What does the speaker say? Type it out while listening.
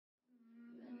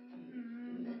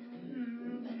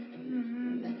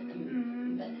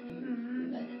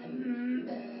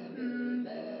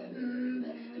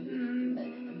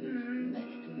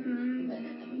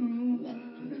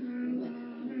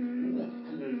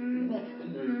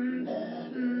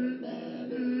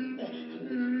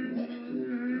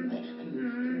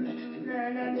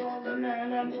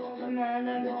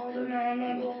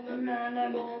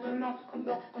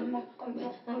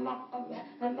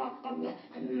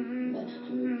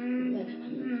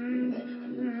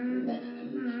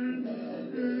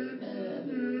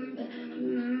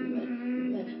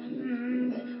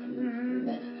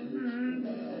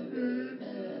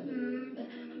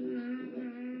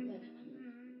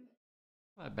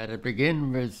I better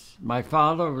begin with my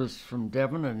father was from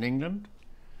Devon in England,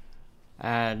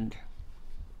 and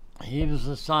he was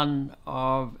the son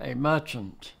of a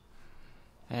merchant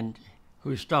and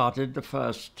who started the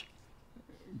first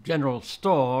general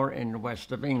store in the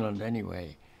west of England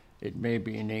anyway. It may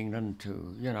be in England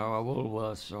too, you know, a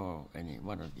Woolworths or any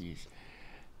one of these.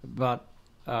 But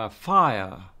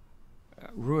fire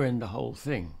ruined the whole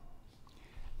thing.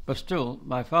 But still,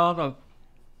 my father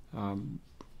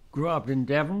grew up in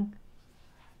Devon,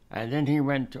 and then he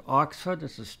went to Oxford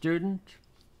as a student,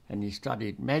 and he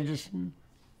studied medicine.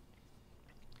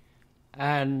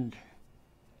 And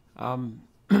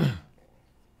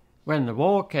when the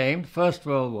war came, First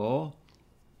World War,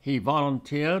 he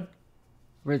volunteered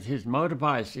with his motor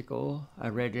bicycle, a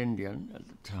Red Indian at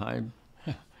the time,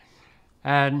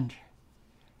 and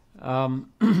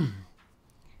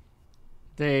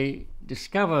they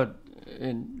discovered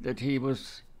that he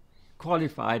was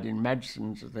qualified in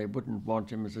medicine, so they wouldn't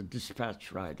want him as a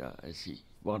dispatch rider as he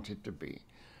wanted to be.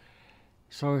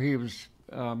 So he was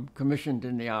commissioned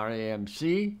in the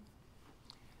RAMC,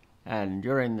 and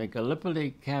during the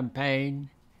Gallipoli campaign,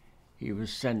 he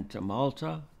was sent to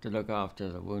Malta to look after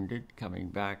the wounded coming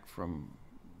back from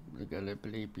the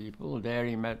Gallipoli people. There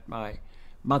he met my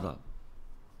mother,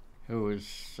 who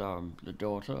was the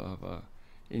daughter of an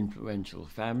influential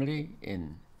family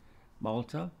in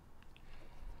Malta.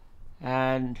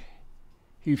 And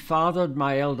he fathered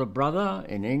my elder brother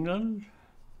in England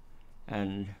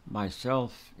and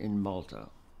myself in Malta.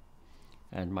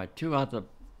 And my two other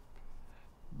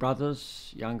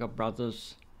brothers, younger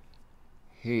brothers,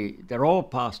 they're all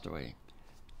passed away.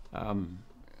 I'm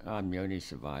the only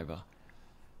survivor.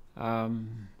 What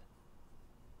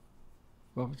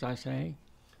was I saying?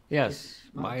 Yes,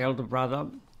 my elder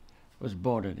brother was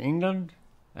born in England,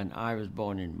 and I was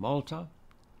born in Malta,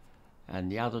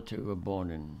 and the other two were born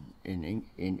in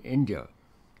India.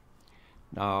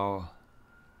 Now,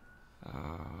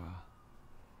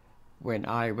 when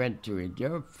I went to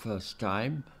India first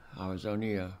time, I was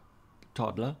only a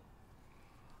toddler.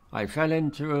 I fell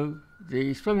into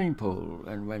the swimming pool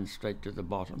and went straight to the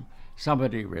bottom.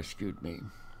 Somebody rescued me.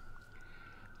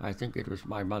 I think it was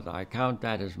my mother. I count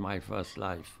that as my first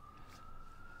life.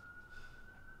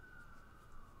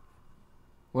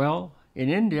 Well, in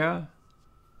India,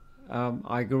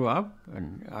 I grew up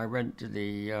and I went to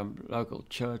the local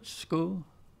church school,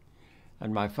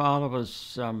 and my father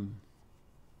was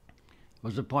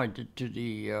appointed to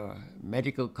the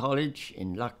medical college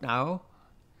in Lucknow,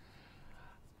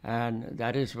 and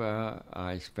that is where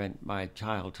I spent my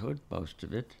childhood, most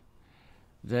of it,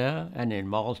 there and in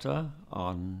Malta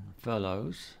on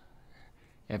furloughs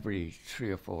every 3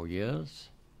 or 4 years.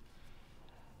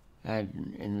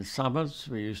 And in the summers,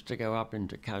 we used to go up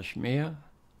into Kashmir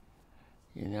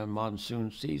in the monsoon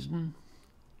season,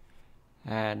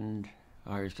 and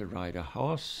I used to ride a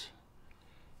horse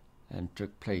and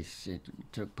took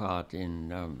part in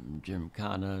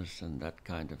gymkhanas and that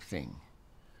kind of thing.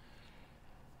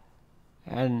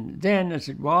 And then, as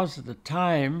it was at the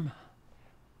time,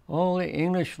 all the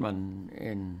Englishmen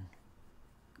in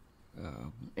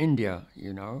India,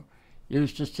 you know,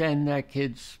 used to send their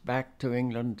kids back to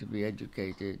England to be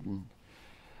educated. And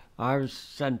I was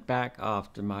sent back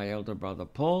after my elder brother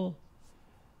Paul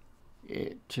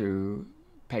to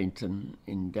Paignton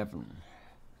in Devon.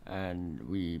 And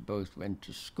we both went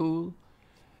to school,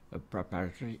 a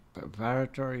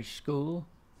preparatory school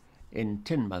in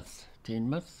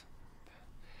Teignmouth,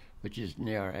 which is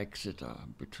near Exeter,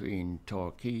 between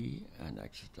Torquay and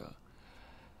Exeter.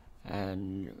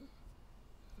 And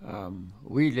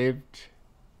we lived,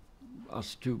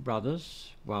 us two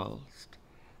brothers, whilst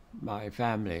my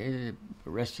family,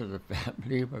 the rest of the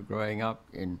family, were growing up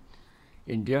in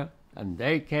India, and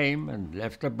they came and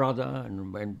left a brother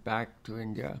and went back to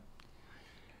India.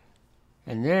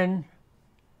 And then,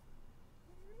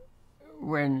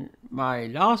 when my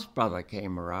last brother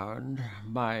came around,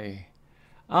 my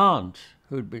aunt,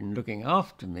 who'd been looking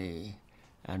after me,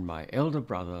 and my elder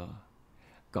brother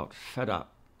got fed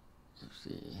up, you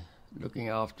see, looking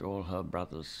after all her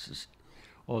brothers,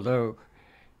 although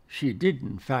she did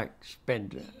in fact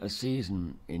spend a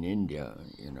season in India,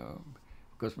 you know,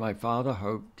 because my father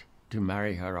hoped to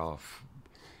marry her off,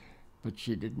 but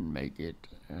she didn't make it,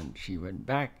 and she went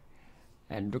back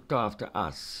and looked after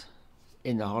us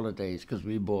in the holidays, because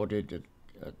we boarded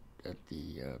at at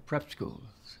the prep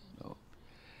schools, you know.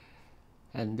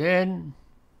 And then,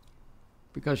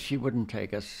 because she wouldn't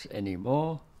take us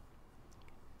anymore,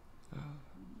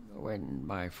 when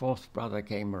my fourth brother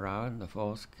came around,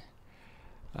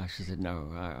 she said, no,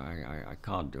 I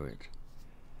can't do it.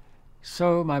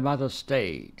 So my mother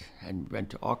stayed and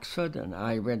went to Oxford, and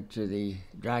I went to the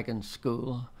Dragon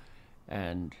School,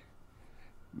 and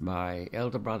my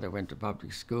elder brother went to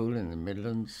public school in the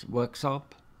Midlands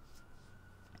Worksop,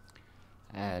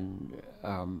 and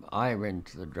I went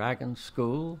to the Dragon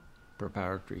School,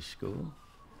 preparatory school,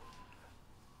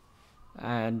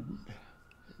 and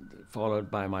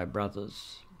followed by my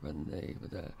brothers when they were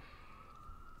there.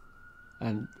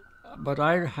 But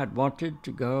I had wanted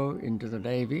to go into the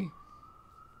Navy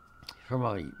from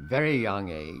a very young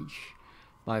age.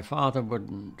 My father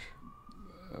wouldn't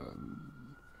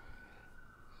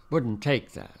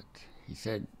take that. He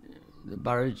said, the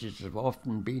Burridges have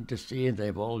often been to sea and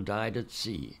they've all died at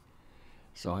sea,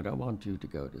 so I don't want you to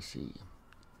go to sea.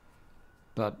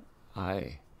 But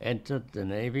I entered the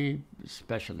Navy,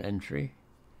 special entry,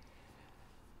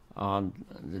 on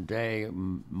the day,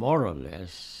 more or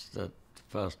less, that the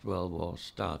First World War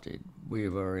started.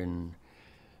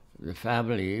 The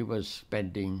family was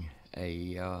spending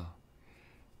the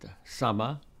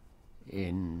summer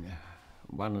in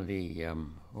one of the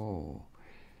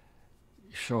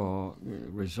shore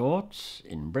resorts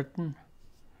in Britain,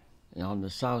 on the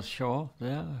South Shore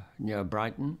there, near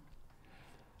Brighton.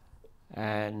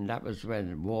 And that was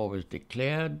when war was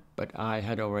declared, but I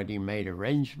had already made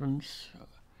arrangements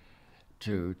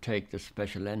to take the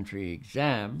special entry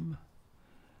exam,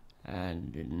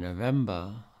 and in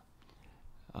November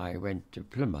I went to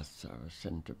Plymouth. I was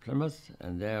sent to Plymouth,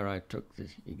 and there I took the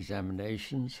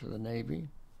examinations for the Navy.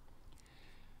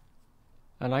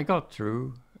 And I got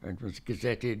through and was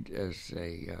gazetted as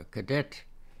a cadet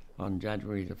on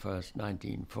January the 1st,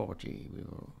 1940. We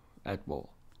were at war.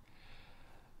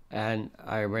 And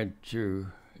I went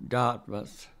to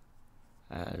Dartmouth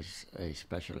as a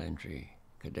special entry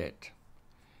cadet.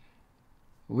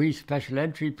 We special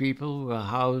entry people were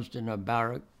housed in a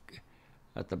barrack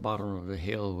at the bottom of the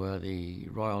hill where the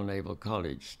Royal Naval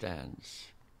College stands.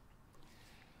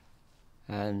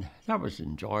 And that was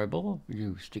enjoyable. We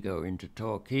used to go into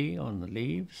Torquay on the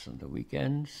leaves on the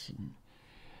weekends and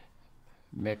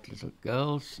met little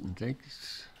girls and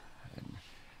things, and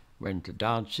went to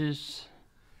dances,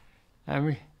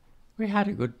 and we had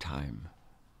a good time.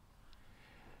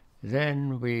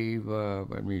 Then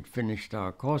when we'd finished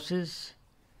our courses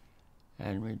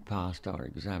and we'd passed our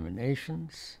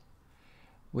examinations,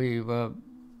 we were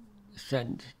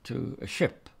sent to a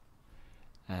ship,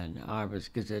 and I was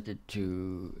gazetted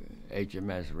to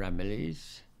HMS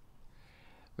Ramillies,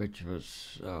 which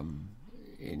was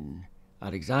in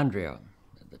Alexandria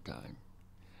at the time.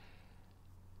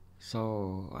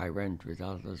 So I went with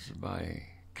others of my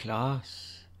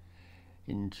class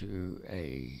into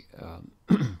a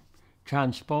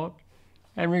transport,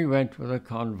 and we went with a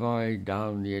convoy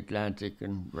down the Atlantic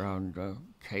and round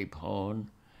Cape Horn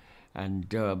and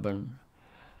Durban,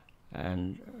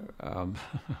 and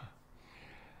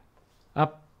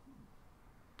up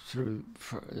through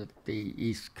the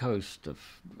east coast of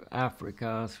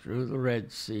Africa, through the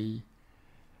Red Sea.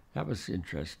 That was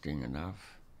interesting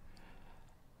enough.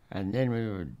 And then we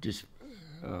were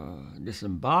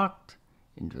disembarked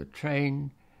into a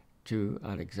train to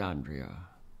Alexandria,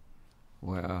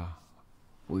 where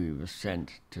we were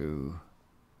sent to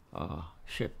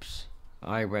ships.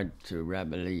 I went to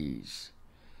Ramillies,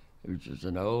 which was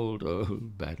an old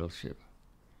battleship.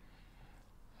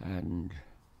 And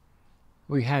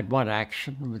we had one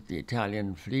action with the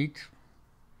Italian fleet,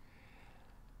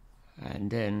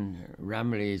 and then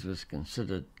Ramillies was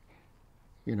considered,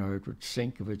 it would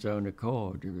sink of its own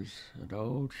accord. It was an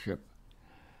old ship.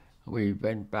 We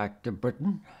went back to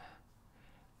Britain,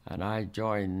 and I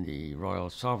joined the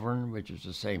Royal Sovereign, which was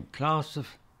the same class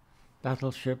of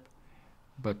battleship,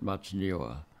 but much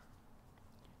newer.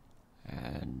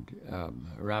 And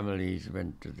Ramillies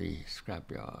went to the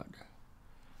scrapyard.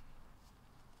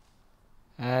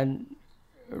 And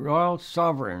Royal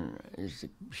Sovereign is the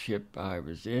ship I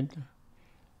was in,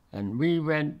 and we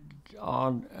went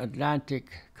on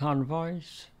Atlantic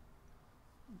convoys,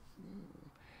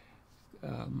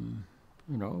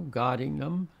 guarding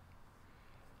them.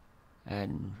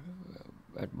 And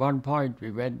at one point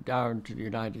we went down to the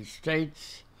United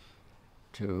States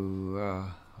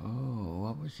to,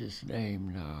 what was his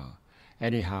name now?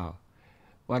 Anyhow,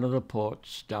 one of the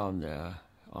ports down there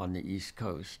on the East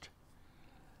Coast.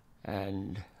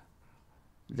 And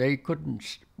they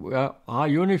couldn't, our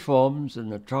uniforms in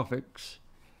the tropics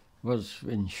was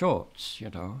in shorts,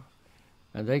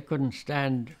 and they couldn't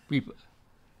stand people.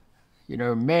 You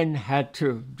know,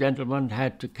 gentlemen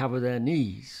had to cover their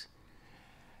knees.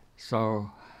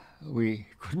 So we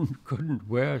couldn't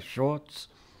wear shorts.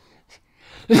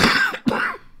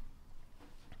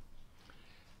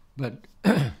 But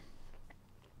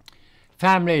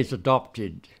families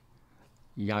adopted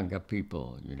younger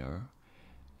people, you know,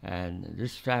 and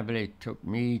this family took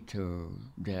me to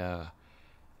their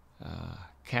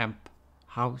camp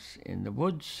house in the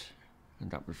woods, and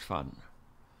that was fun.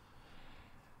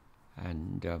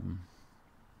 And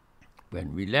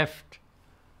when we left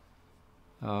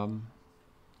the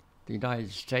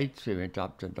United States, we went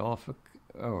up to Norfolk.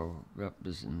 Oh, that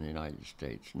was in the United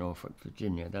States, Norfolk,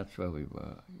 Virginia. That's where we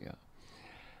were, yeah.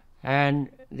 And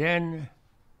then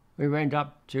we went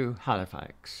up to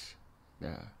Halifax,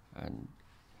 and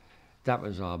that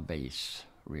was our base,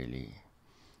 really.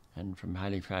 And from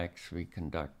Halifax, we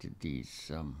conducted these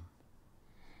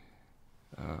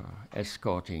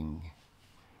escorting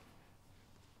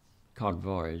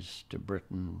convoys to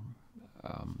Britain,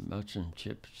 merchant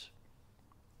ships.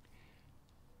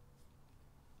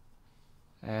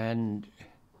 And,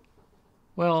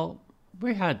 well,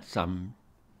 we had some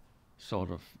sort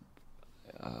of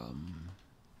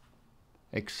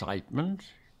excitement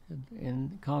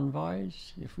in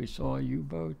convoys if we saw a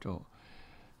U-boat or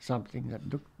something that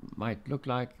might look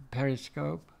like a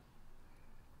periscope.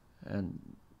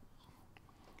 And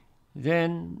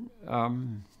then,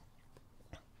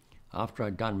 after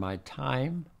I'd done my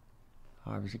time,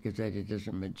 I was gazetted as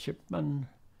a midshipman,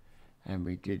 and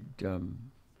we did, no,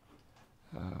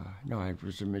 I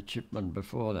was a midshipman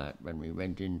before that when we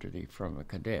went from a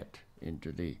cadet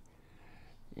into the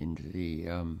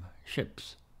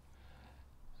ships.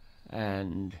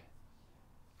 And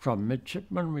from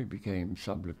midshipmen we became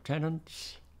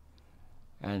sub-lieutenants,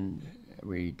 and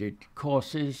we did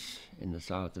courses in the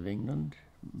south of England,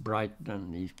 Brighton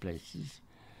and these places,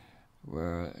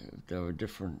 where there were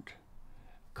different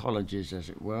colleges, as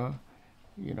it were.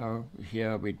 You know,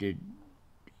 here we did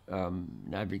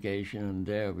navigation, and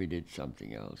there we did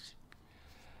something else.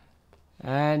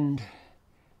 And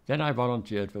then I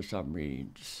volunteered for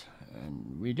submarines,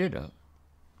 and we did a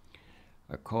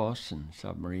course in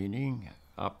submarining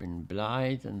up in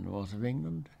Blyth in the north of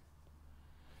England.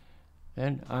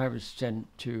 Then I was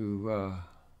sent to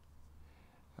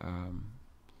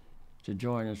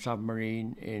join a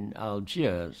submarine in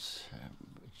Algiers,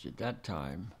 which at that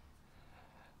time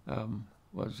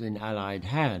was in Allied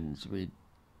hands. We,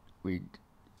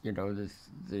 you know,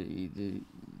 the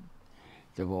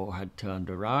war had turned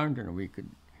around, and we could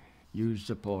use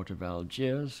the port of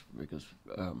Algiers because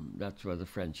that's where the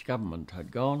French government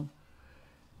had gone.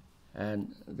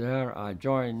 And there I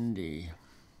joined the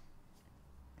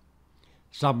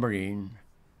submarine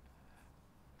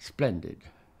Splendid.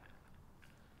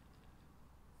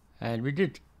 And we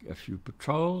did a few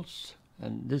patrols,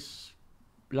 and this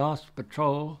last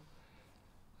patrol,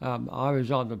 I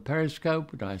was on the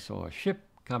periscope and I saw a ship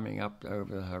coming up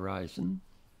over the horizon,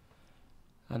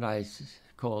 and I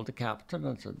called the captain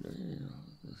and said, you know,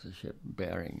 there's a ship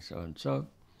bearing so-and-so.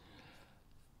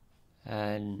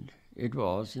 And it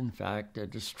was, in fact, a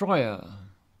destroyer,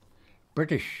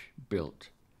 British built.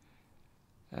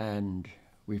 And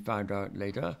we found out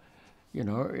later, you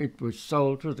know, it was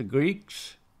sold to the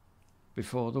Greeks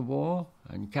before the war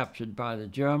and captured by the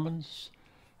Germans,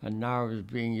 and now is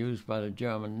being used by the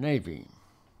German Navy.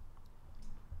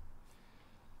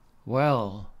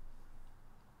 Well,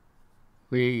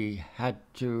 we had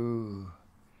to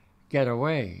get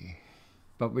away,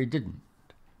 but we didn't.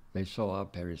 They saw our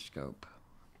periscope.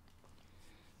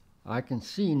 I can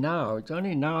see now, it's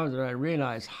only now that I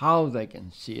realize how they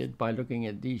can see it by looking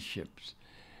at these ships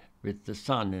with the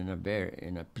sun in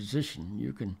a position.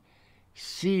 You can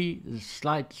see the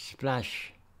slight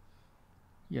splash,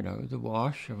 you know, the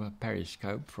wash of a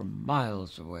periscope from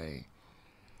miles away.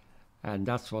 And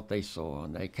that's what they saw,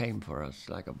 and they came for us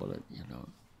like a bullet, you know.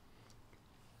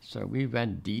 So we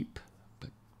went deep,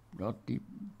 but not deep.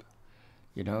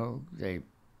 You know, they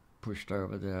pushed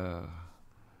over the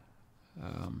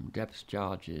depth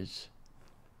charges,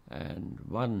 and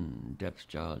one depth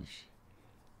charge,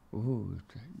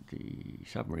 the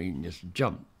submarine just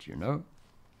jumped, you know,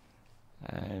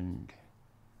 and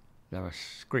there were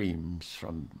screams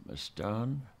from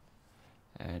astern,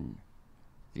 and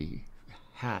the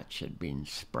hatch had been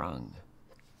sprung,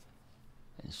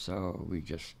 and so we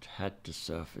just had to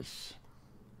surface.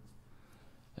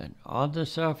 And on the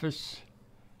surface,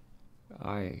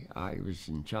 I was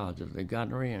in charge of the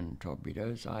gunnery and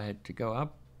torpedoes. I had to go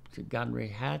up the gunnery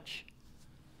hatch,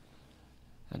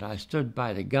 and I stood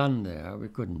by the gun there. We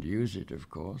couldn't use it, of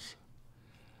course.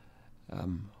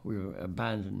 we were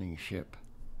abandoning ship.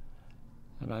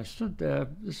 And I stood there.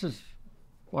 This is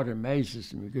what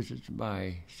amazes me, because it's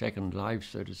my second life,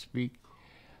 so to speak.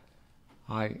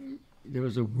 There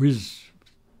was a whiz.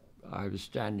 I was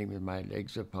standing with my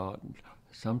legs apart, and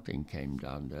something came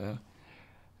down there.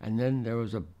 And then there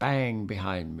was a bang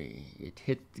behind me. It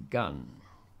hit the gun,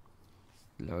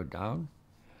 low down.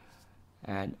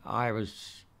 And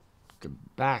the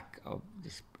back of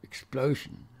this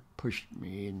explosion pushed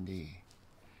me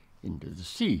into the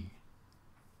sea.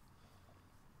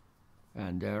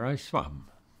 And there I swam.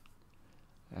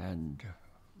 And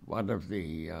one of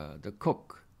the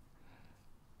cook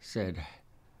said,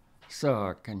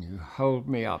 "Sir, can you hold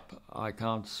me up? I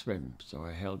can't swim." So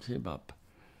I held him up.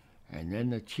 And then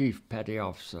the chief petty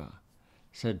officer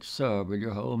said, "Sir, will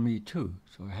you hold me too?"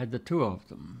 So I had the two of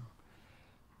them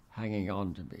hanging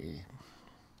on to me.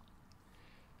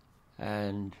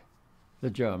 And the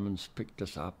Germans picked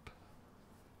us up.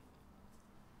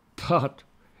 But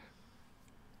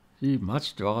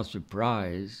much to our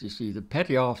surprise, you see, the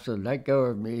petty officer let go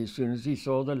of me as soon as he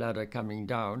saw the ladder coming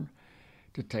down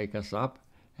to take us up,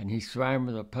 and he swam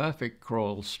with a perfect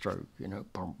crawl stroke, you know,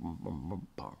 bum, bum, bum,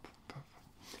 bum,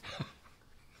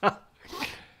 bum.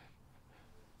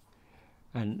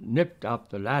 And nipped up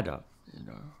the ladder, you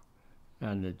know.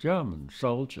 And the German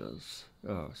soldiers,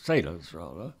 sailors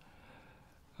rather,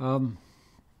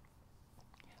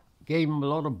 gave him a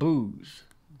lot of booze.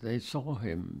 They saw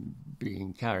him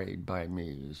being carried by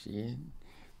me, you see.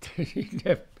 He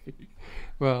left me.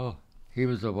 Well, he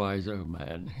was a wise old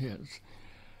man, yes.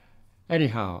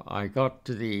 Anyhow, I got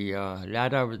to the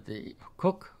ladder with the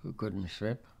cook, who couldn't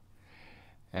swim,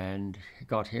 and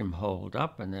got him hauled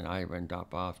up, and then I went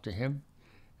up after him,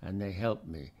 and they helped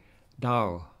me.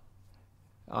 Now,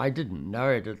 I didn't know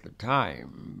it at the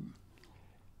time,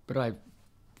 but I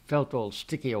felt all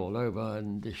sticky all over,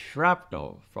 and the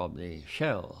shrapnel from the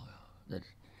shell that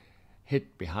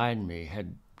hit behind me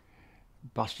had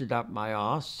busted up my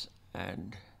arse,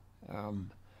 and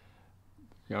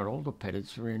all the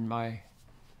pellets were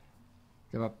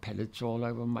there were pellets all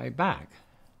over my back.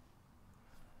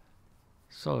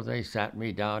 So they sat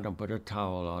me down and put a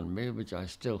towel on me, which I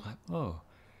still have. Oh,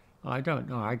 I don't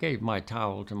know. I gave my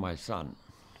towel to my son,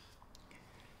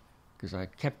 because I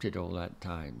kept it all that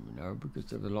time, you know, because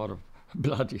there was a lot of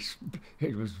bloody,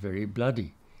 it was very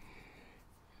bloody.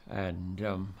 And,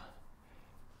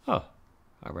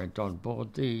 I went on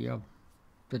board the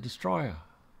destroyer.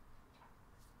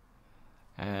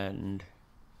 And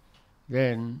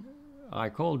then I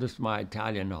called this my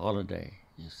Italian holiday,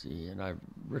 you see, and I've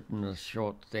written a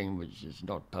short thing which is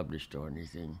not published or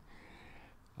anything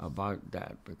about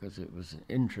that, because it was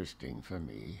interesting for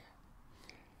me.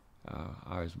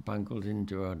 I was bungled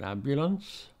into an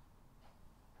ambulance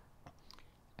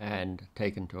and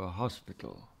taken to a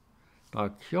hospital. Now,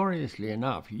 curiously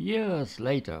enough, years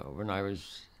later, when I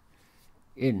was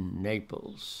in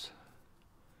Naples,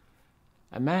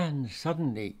 a man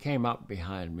suddenly came up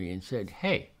behind me and said,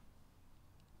 "Hey,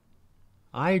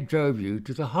 I drove you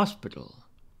to the hospital."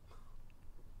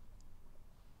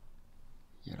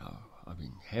 You know, I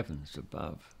mean, heavens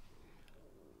above.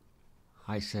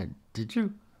 I said, "Did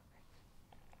you?"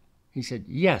 He said,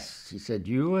 "Yes." He said,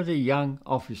 "You were the young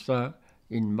officer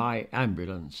in my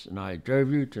ambulance, and I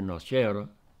drove you to Nocera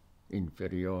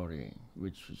Inferiore,"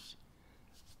 which was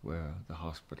where the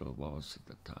hospital was at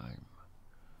the time.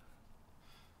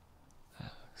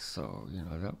 So, you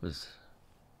know, that was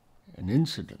an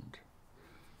incident.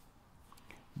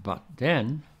 But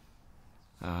then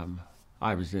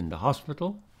I was in the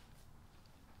hospital,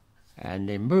 and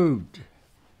they moved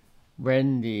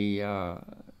when the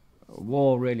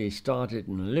war really started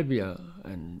in Libya,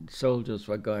 and soldiers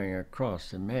were going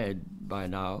across the Med by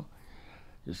now.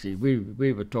 You see,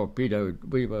 we were torpedoed,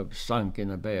 we were sunk in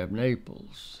the Bay of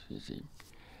Naples, you see.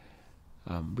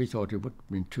 We thought it would have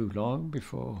been too long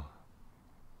before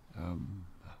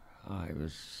I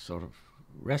was sort of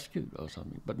rescued or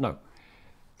something, but no.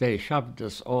 They shoved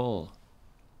us all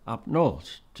up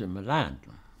north to Milan,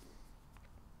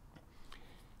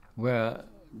 where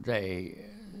the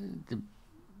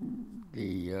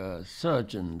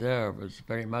surgeon there was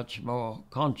very much more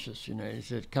conscious, you know. He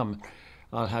said, "Come,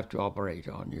 I'll have to operate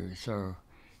on you." So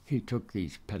he took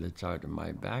these pellets out of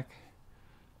my back,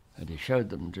 and he showed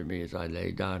them to me as I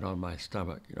lay down on my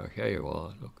stomach. You know, "Here you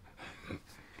are, look."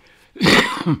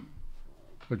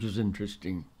 Which was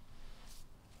interesting.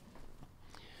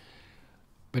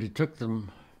 But he took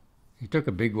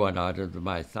a big one out of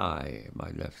my thigh,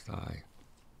 my left thigh.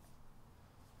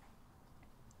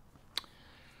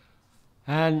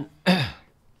 And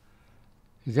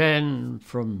then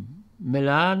from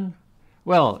Milan,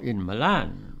 Well, in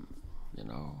Milan, you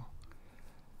know,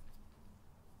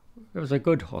 it was a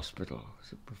good hospital. It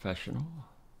was a professional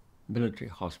military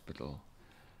hospital.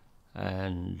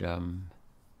 And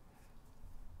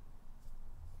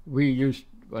we used,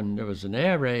 when there was an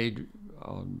air raid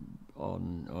on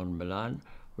Milan,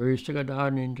 we used to go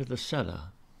down into the cellar.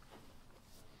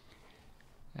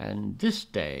 And this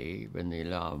day, when the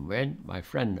alarm went, my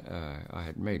friend, I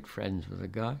had made friends with a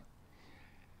guy,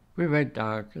 we went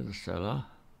down to the cellar,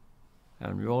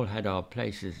 and we all had our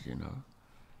places, you know.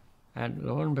 And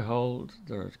lo and behold,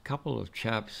 there were a couple of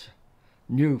chaps,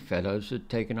 new fellows, who had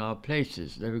taken our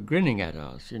places. They were grinning at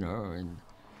us, you know. And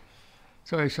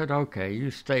so I said, okay, you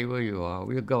stay where you are.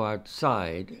 We'll go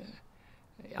outside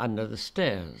under the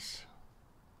stairs.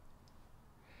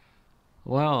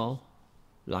 Well,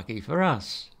 lucky for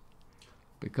us,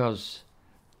 because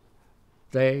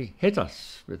they hit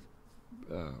us with,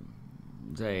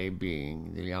 they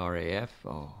being the RAF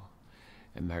or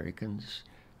Americans,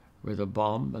 with a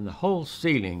bomb, and the whole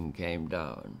ceiling came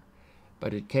down.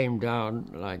 But it came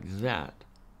down like that,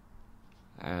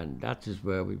 and that is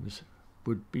where we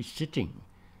would be sitting,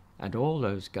 and all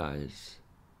those guys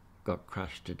got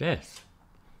crushed to death.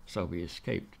 So we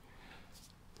escaped,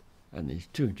 and these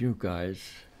two new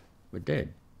guys were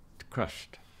dead,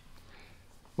 crushed.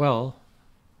 Well,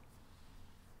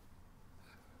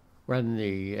 when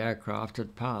the aircraft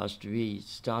had passed, we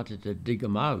started to dig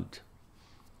them out.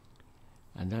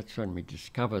 And that's when we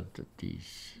discovered that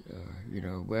these, you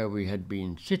know, where we had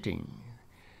been sitting,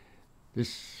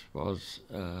 this was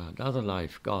another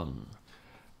life gone,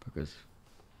 because,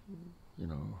 you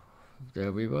know,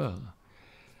 there we were.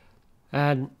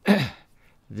 And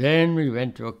then we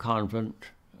went to a convent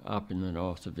up in the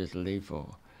north of Italy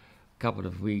for a couple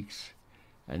of weeks,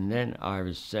 and then I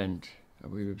was sent,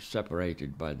 we were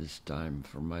separated by this time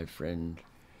from my friend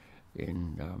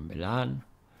in Milan,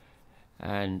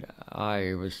 and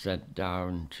I was sent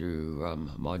down to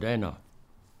Modena,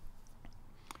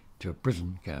 to a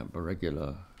prison camp, a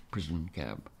regular prison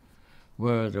camp,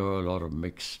 where there were a lot of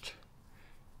mixed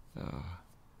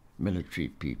military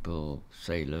people,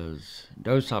 sailors,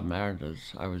 no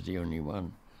submariners. I was the only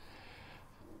one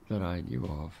that I knew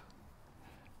of.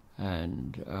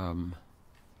 And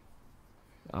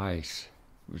I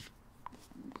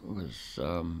was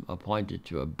appointed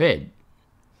to a bed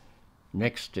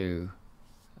next to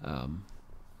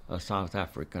a South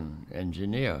African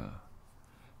engineer,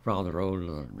 rather older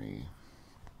than me.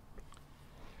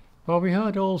 Well, we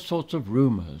heard all sorts of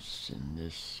rumors in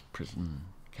this prison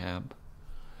camp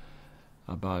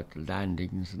about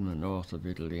landings in the north of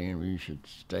Italy, and we should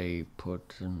stay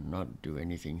put and not do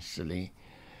anything silly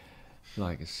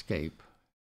like escape.